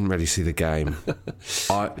 I didn't really see the game.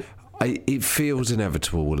 It feels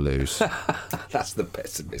inevitable we'll lose. That's the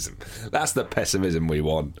pessimism. That's the pessimism we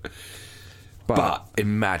want. But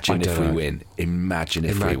imagine if we win. Imagine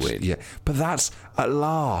if we win. Yeah, but that's at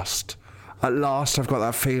last. At last, I've got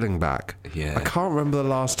that feeling back. Yeah. I can't remember the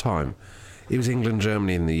last time. It was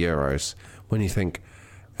England-Germany in the Euros. When you think,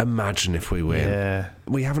 imagine if we win. Yeah.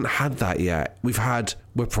 We haven't had that yet. We're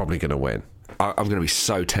probably going to win. I'm going to be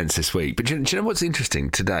so tense this week. But do you know what's interesting?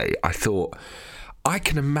 Today, I thought, I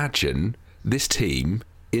can imagine this team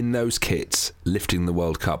in those kits lifting the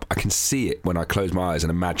World Cup. I can see it when I close my eyes and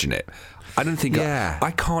imagine it. I don't think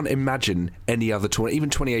I can't imagine any other tournament. Even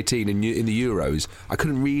 2018 in the Euros, I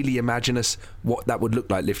couldn't really imagine what that would look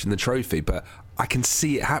like lifting the trophy. But I can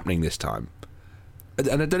see it happening this time,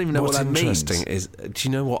 and I don't even know what that means. What's interesting is, do you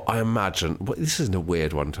know what I imagine? This isn't a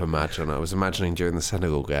weird one to imagine. I was imagining during the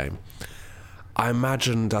Senegal game. I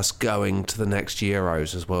imagined us going to the next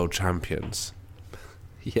Euros as world champions.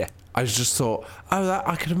 Yeah, I just thought,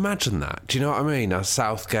 I could imagine that. Do you know what I mean? As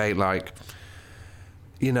Southgate,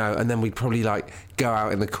 and then we'd probably go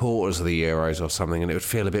out in the quarters of the Euros or something, and it would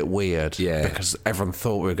feel a bit weird. Yeah, because everyone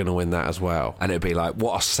thought we were going to win that as well, and it'd be like,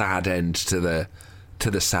 what a sad end to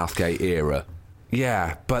the Southgate era.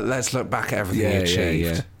 Yeah, but let's look back at everything he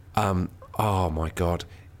achieved. Yeah. Oh my God,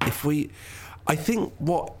 I think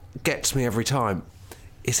what gets me every time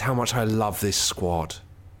is how much I love this squad.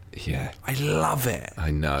 Yeah. I love it.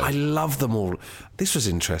 I know. I love them all. This was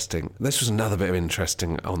interesting. This was another bit of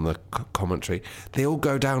interesting on the commentary. They all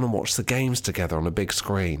go down and watch the games together on a big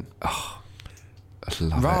screen. Oh, I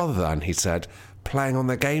love Rather than, he said, playing on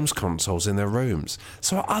their games consoles in their rooms.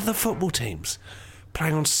 So are other football teams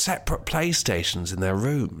playing on separate PlayStations in their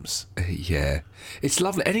rooms? Yeah. It's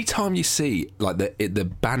lovely. Anytime you see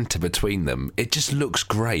the banter between them, it just looks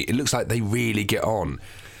great. It looks like they really get on.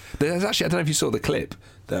 There's actually, I don't know if you saw the clip,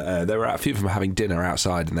 that there were a few of them having dinner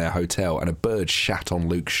outside in their hotel and a bird shat on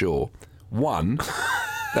Luke Shaw.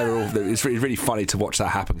 It's really funny to watch that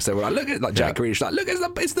happen because they were look at Jack Grealish, look,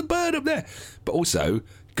 it's the bird up there. But also,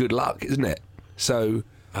 good luck, isn't it? So,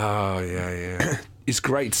 it's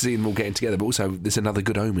great to see them all getting together, but also there's another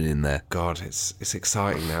good omen in there. God, it's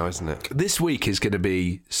exciting now, isn't it? This week is going to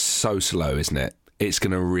be so slow, isn't it? It's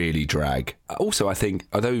going to really drag. Also, I think,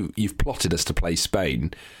 although you've plotted us to play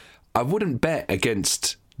Spain, I wouldn't bet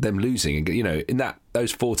against them losing. In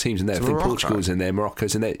those four teams in there, I think Portugal's in there,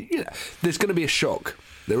 Morocco's in there. There's going to be a shock.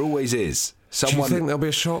 There always is. Do you think there'll be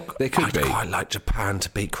a shock? There could be. I'd quite like Japan to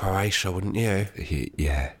beat Croatia, wouldn't you?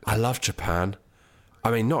 Yeah. I love Japan. I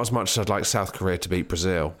mean, not as much as I'd like South Korea to beat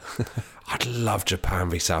Brazil. I'd love Japan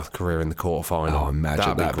v South Korea in the quarterfinal. Oh,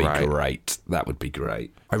 imagine that'd be great. That would be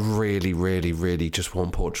great. I really, really, really just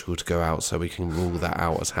want Portugal to go out so we can rule that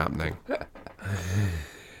out as happening.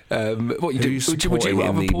 What you do? Would you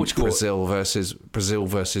in the Portugal? Brazil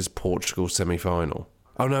versus Portugal semi-final?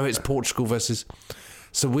 Oh no, it's Portugal versus.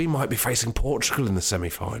 So we might be facing Portugal in the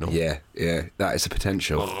semi-final. Yeah, that is a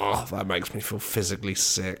potential. Oh, that makes me feel physically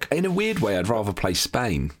sick. In a weird way, I'd rather play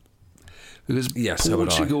Spain because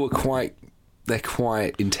Portugal they're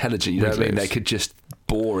quite intelligent. You know what I mean? They could just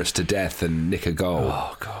bore us to death and nick a goal.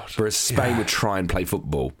 Oh God! Whereas Spain would try and play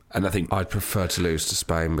football, and I think I'd prefer to lose to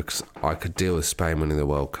Spain because I could deal with Spain winning the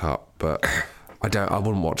World Cup, but I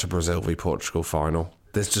wouldn't watch a Brazil v Portugal final.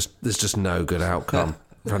 There's just no good outcome.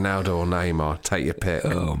 Ronaldo or Neymar, take your pick.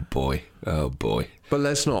 Oh boy. But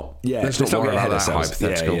let's not. Yeah, let's not worry about that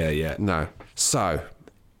hypothetical. Yeah. No. So,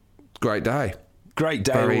 great day.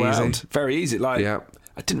 Very easy. Very easy.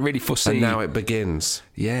 I didn't really foresee. And now it begins.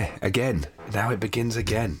 Yeah, again. Now it begins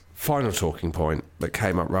again. Final talking point that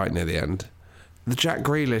came up right near the end. The Jack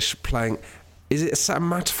Grealish playing. Is it Sam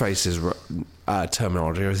Matterface's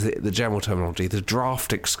terminology, or is it the general terminology? The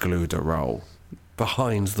draft excluder role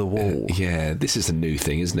behind the wall. Yeah, this is a new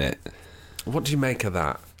thing, isn't it? What do you make of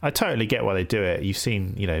that? I totally get why they do it. You've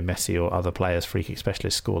seen, Messi or other players, free kick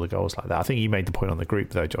specialists, score the goals like that. I think you made the point on the group,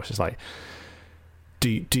 though, Josh. It's like,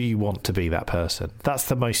 do you want to be that person? That's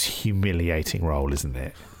the most humiliating role, isn't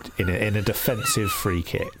it? In a defensive free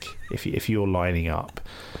kick, if you're lining up,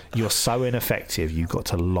 you're so ineffective. You've got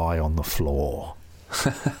to lie on the floor.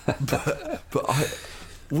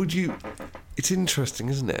 Would you? It's interesting,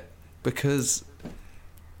 isn't it? Because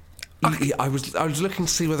I was looking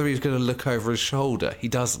to see whether he was going to look over his shoulder. He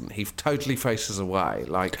doesn't. He totally faces away.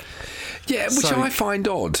 Which I find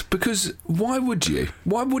odd, because why would you?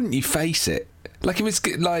 Why wouldn't you face it? If it's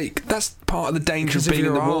that's part of the danger of being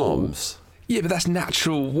in the walls. Yeah, but that's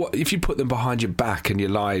natural. What if you put them behind your back and you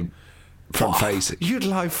lie front facing? You'd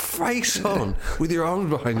lie face on with your arms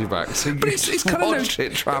behind your back, so it's kind of watch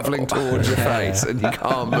it travelling towards your face, and you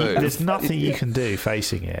can't move. There's nothing you can do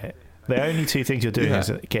facing it. The only two things you're doing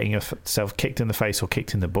is getting yourself kicked in the face or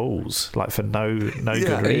kicked in the balls, for no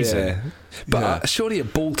good reason. Yeah. But surely a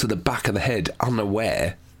ball to the back of the head,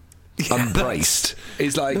 unaware, unbraced,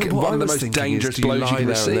 is one of the most dangerous blows you can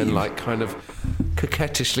receive. And then kind of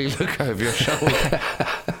coquettishly look over your shoulder.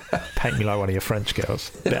 Paint me like one of your French girls.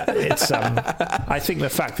 But it's. I think the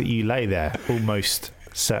fact that you lay there almost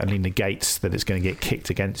certainly negates that it's going to get kicked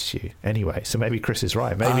against you anyway. So maybe Chris is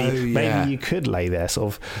right. Maybe you could lay there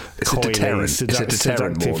sort of coyly,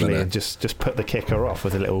 seductively, and just put the kicker off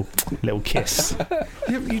with a little kiss.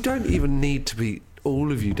 You don't even need to be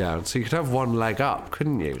all of you down, so you could have one leg up,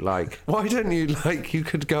 couldn't you? Why don't you you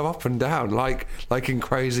could go up and down like in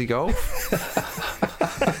Crazy Golf?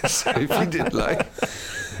 So if you did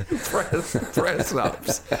press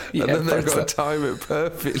ups, and then they've got to time it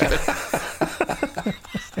perfectly.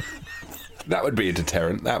 That would be a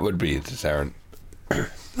deterrent. That'd be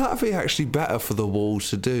actually better for the wall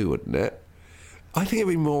to do, wouldn't it? I think it'd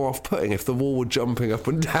be more off-putting if the wall were jumping up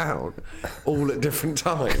and down all at different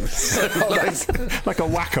times. like a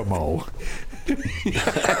whack-a-mole.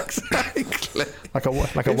 Yeah, exactly. Like a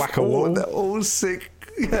whack-a-wall.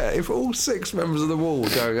 If all six members of the wall were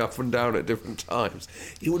going up and down at different times,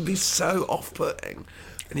 it would be so off-putting,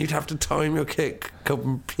 and you'd have to time your kick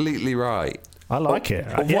completely right. I like it.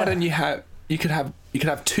 Or why don't you have? You could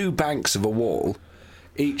have two banks of a wall,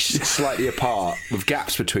 each slightly apart with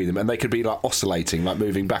gaps between them, and they could be oscillating,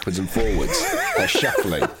 moving backwards and forwards. They're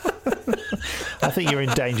shuffling. I think you're in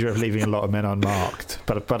danger of leaving a lot of men unmarked,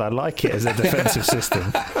 but I like it as a defensive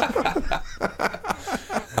system.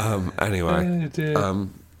 Anyway,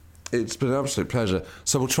 it's been an absolute pleasure.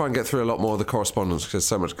 So we'll try and get through a lot more of the correspondence because there's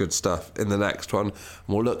so much good stuff in the next one. And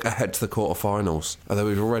we'll look ahead to the quarterfinals. Although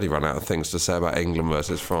we've already run out of things to say about England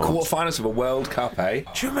versus France. Quarterfinals of a World Cup, eh?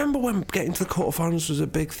 Do you remember when getting to the quarterfinals was a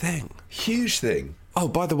big thing? Huge thing. Oh,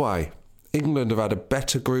 by the way, England have had a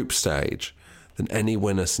better group stage than any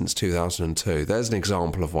winner since 2002. There's an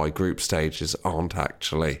example of why group stages aren't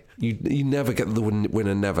actually... You never get the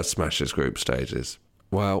winner never smashes group stages.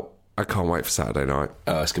 Well... I can't wait for Saturday night.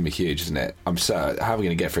 Oh, it's going to be huge, isn't it? How are we going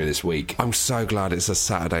to get through this week? I'm so glad it's a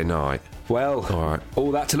Saturday night. Well,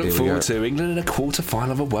 all that to look forward to. England in a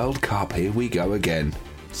quarter-final of a World Cup. Here we go again.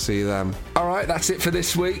 See you then. All right, that's it for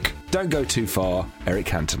this week. Don't go too far. Eric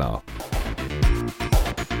Cantona.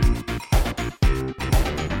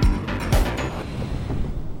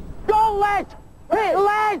 Go, lads! Hit,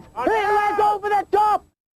 lads! Hit, lads, over the top!